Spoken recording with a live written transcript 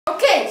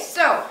Okay,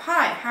 so,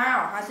 hi,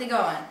 how's it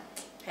going?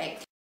 Hey.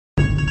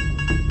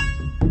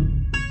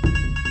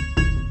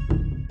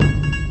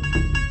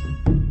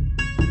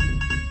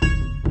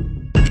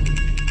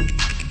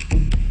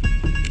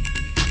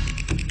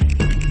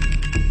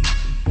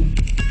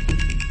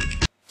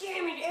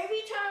 Damn it,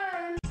 every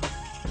time!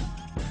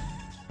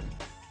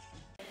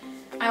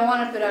 I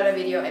want to put out a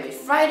video every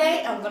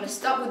Friday. I'm gonna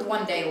stop with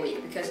 1 day a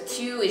week because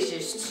 2 is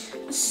just...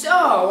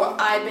 So,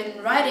 I've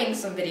been writing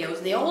some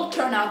videos. They all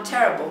turn out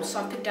terrible,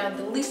 so I picked out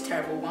the least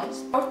terrible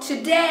ones. So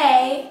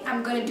today,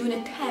 I'm gonna do an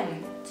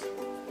attempt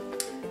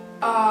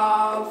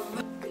of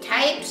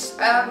types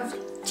of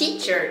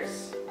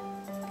teachers.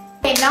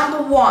 Okay,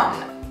 number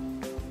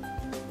 1,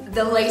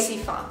 the lazy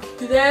fuck.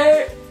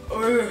 Today,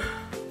 we're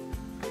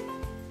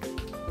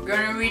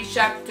gonna read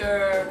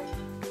chapter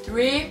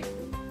 3.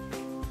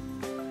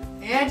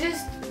 Yeah,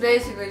 just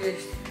basically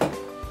just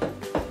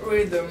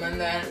read them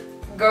and then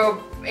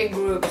go in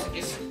groups and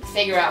just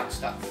figure out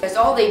stuff. Because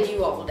all they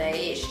do all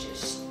day is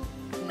just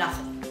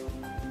nothing.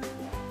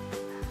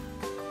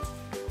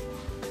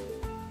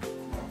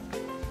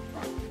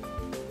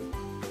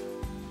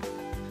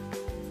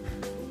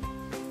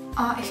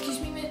 Excuse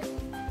me a minute.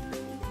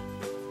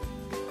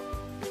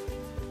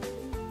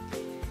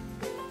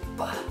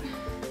 But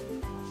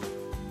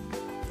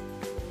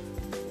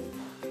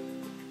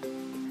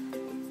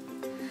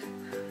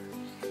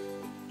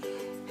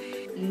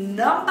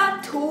number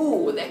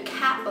 2, the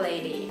cat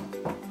lady.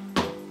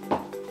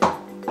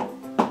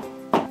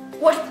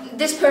 What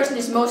this person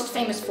is most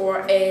famous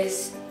for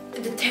is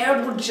the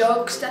terrible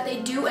jokes that they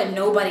do and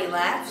nobody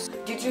laughs.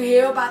 Did you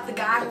hear about the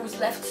guy whose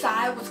left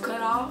side was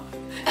cut off?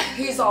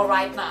 He's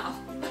alright now.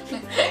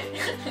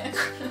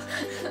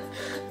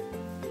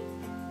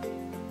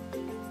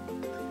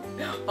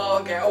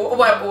 Okay,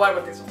 what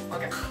about this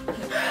one? Okay.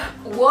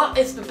 What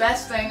is the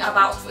best thing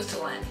about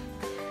Switzerland?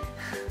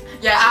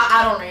 Yeah,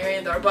 I don't know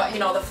either, but you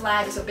know, the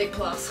flag is a big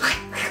plus.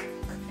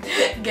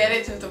 Get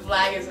it, since the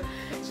flag is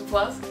a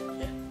plus?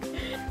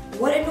 Yeah.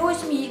 What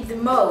annoys me the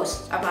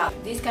most about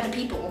these kind of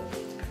people,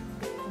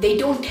 they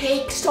don't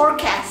take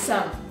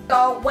sarcasm.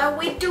 So when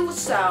we do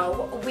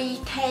so, we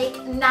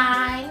take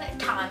 9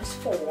 times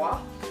 4,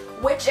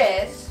 which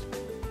is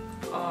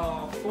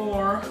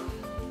 4.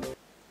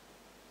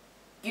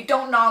 You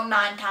don't know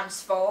 9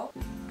 times 4?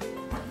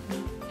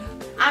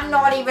 I'm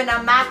not even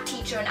a math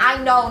teacher and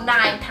I know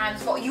 9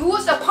 times 4. You were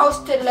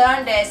supposed to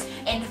learn this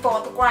in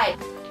 4th grade.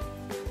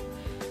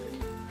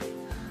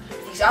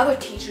 These other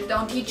teachers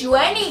don't teach you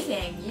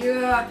anything.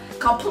 You're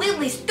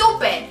completely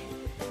stupid.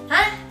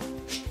 Huh?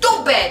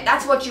 Stupid,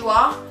 that's what you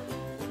are.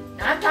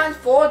 9 times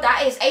 4,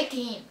 that is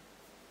 18.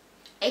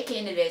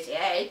 18 it is,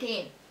 yeah,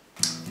 18.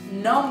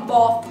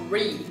 Number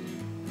 3,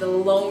 the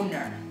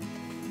loner.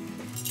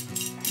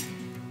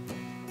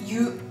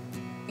 You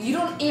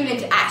don't even need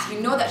to ask, you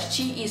know that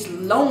she is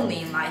lonely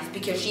in life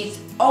because she's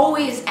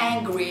always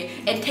angry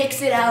and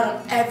takes it out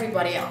on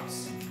everybody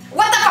else.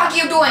 What the fuck are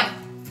you doing?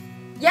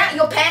 Yeah,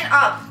 your pen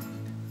up.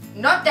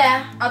 Not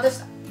there, other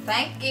side.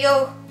 Thank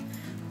you.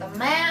 The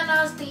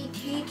manners they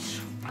teach.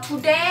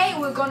 Today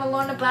we're gonna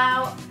learn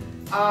about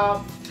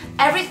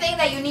everything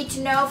that you need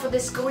to know for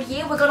this school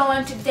year. We're gonna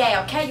learn today,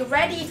 okay? You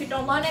ready? If you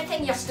don't learn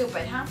anything, you're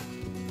stupid, huh?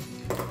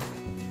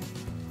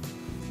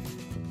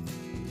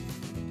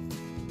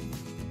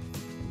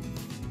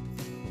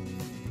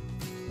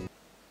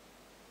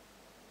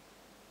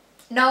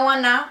 No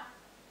one know?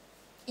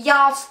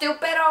 Y'all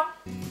stupid or?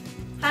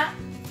 Huh?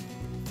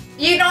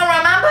 You don't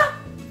remember?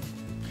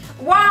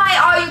 Why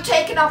are you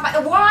taking off my...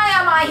 Why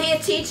am I here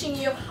teaching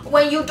you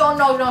when you don't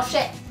know no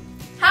shit?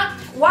 Huh?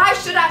 Why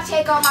should I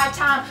take all my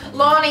time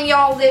learning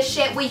all this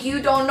shit when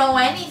you don't know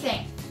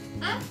anything?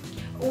 Hmm?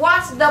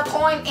 What's the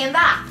point in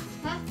that?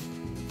 Hmm?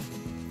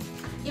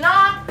 You know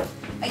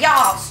what?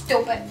 Y'all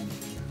stupid.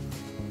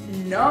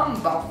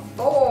 Number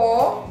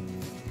 4,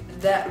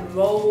 the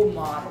role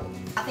model.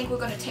 I think we're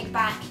going to take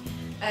back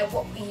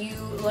what you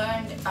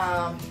learned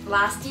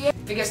last year.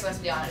 Because let's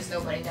be honest,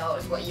 nobody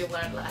knows what you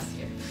learned last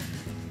year.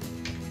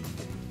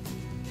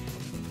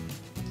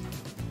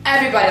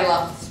 Everybody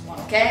loves this one,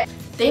 okay?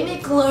 They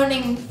make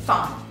learning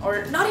fun.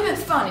 Or not even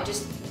fun, it's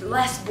just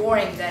less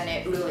boring than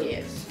it really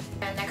is.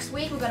 And next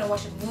week we're going to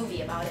watch a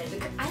movie about it.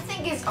 Because I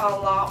think it's a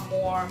lot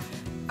more,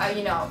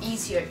 you know,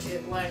 easier to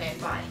learn it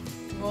by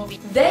movie.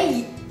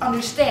 They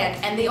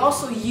understand and they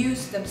also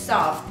uses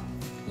themselves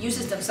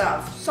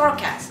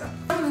sarcasm.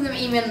 Some of them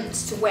even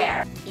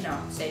swear, you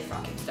know, say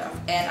fucking stuff.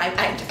 And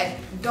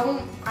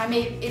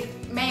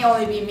it may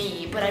only be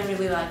me, but I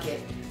really like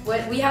it.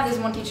 But we have this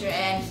one teacher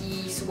and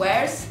he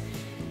swears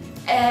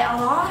a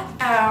lot.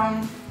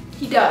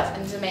 He does,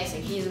 and it's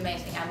amazing. He's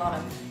amazing. I love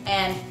him.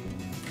 And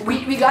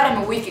we got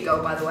him a week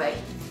ago, by the way.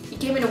 He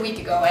came in a week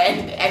ago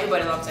and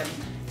everybody loves him.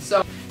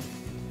 So,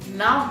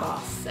 number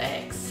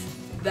 6,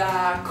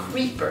 the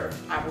creeper,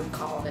 I would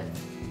call it.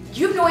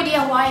 You have no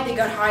idea why they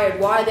got hired,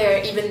 why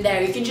they're even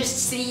there. You can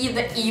just see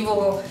the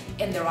evil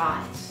in their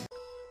eyes.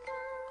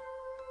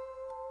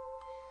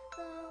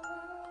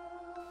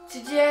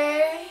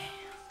 Today,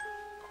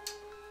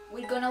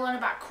 we're gonna learn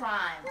about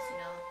crimes, you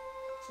know.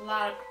 a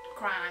lot of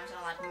crimes, you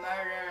know, like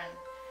murder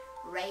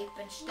and rape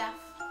and stuff.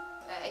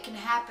 It can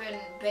happen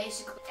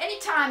basically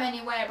anytime,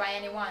 anywhere, by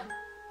anyone,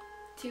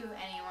 to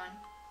anyone.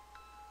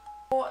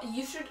 Or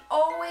you should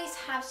always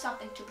have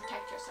something to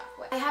protect yourself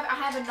with. I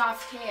have a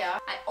knife here.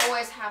 I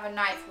always have a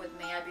knife with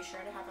me. I'd be sure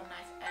to have a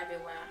knife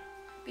everywhere.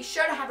 Be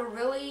sure to have a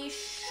really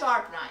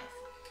sharp knife.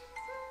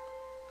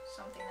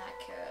 Something that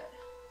could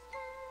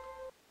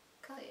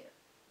kill you.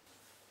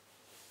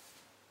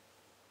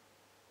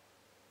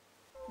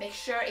 Make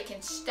sure it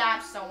can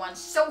stab someone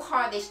so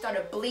hard they start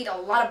to bleed a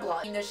lot of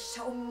blood. And there's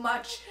so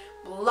much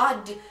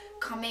blood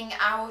coming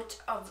out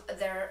of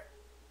their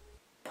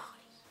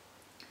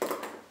body.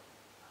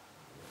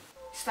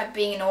 It's like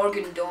being an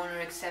organ donor,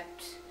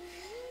 except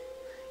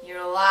you're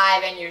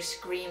alive and you're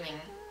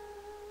screaming.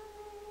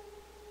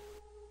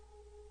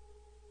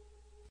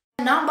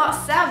 Number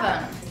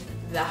 7.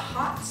 The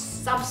hot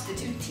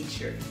substitute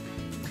teacher.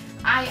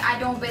 I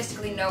don't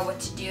basically know what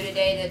to do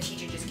today. The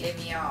teacher just gave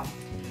me a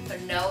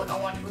note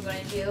on what we're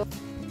gonna do.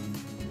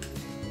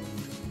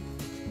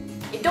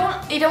 It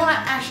don't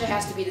actually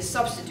has to be the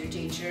substitute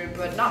teacher,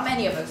 but not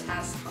many of us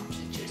has hot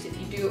teachers. If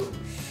you do,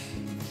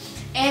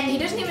 and he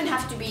doesn't even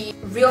have to be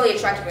really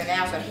attractive on the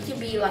outside. He can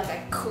be like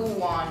a cool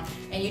one,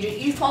 and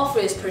you fall for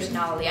his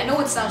personality. I know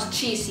it sounds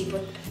cheesy,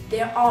 but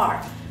there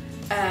are.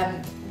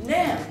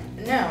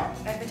 No.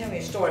 Let me tell you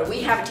a story.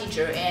 We have a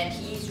teacher, and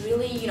he's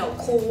really,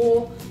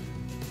 cool.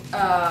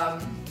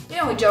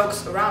 He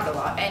jokes around a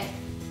lot, and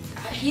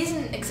he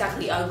isn't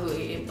exactly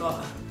ugly,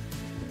 but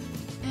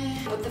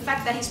the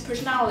fact that his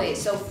personality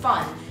is so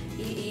fun,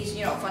 he's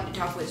fun to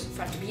talk with,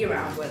 fun to be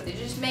around with. It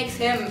just makes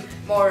him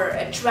more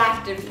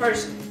attractive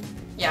person.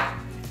 Yeah.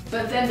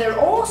 But then there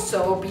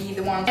also be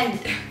the one, and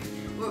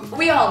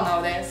we all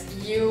know this.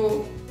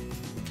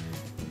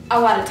 A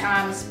lot of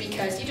times,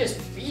 because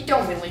you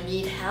don't really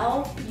need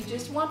help. You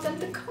just want them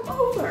to come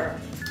over.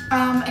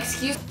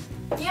 Excuse.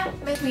 Yeah,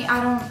 basically,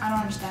 I don't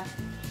understand.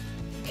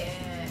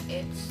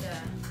 It's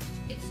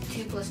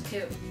 2 plus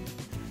 2.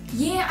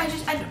 Yeah,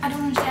 I don't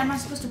understand. Am I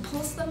supposed to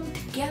pulse them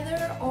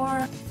together,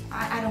 or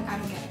I don't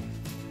get it.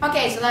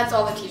 Okay, so that's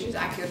all the teachers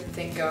I could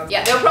think of.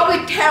 Yeah, they're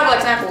probably terrible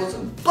examples,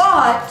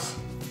 but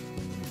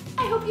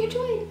I hope you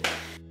enjoyed.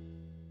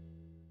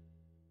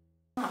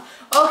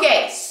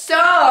 Okay,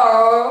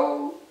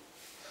 so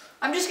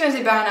I'm just gonna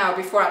say bye now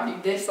before I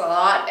do this a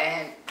lot,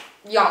 and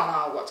y'all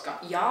know what's going.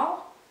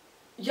 Y'all?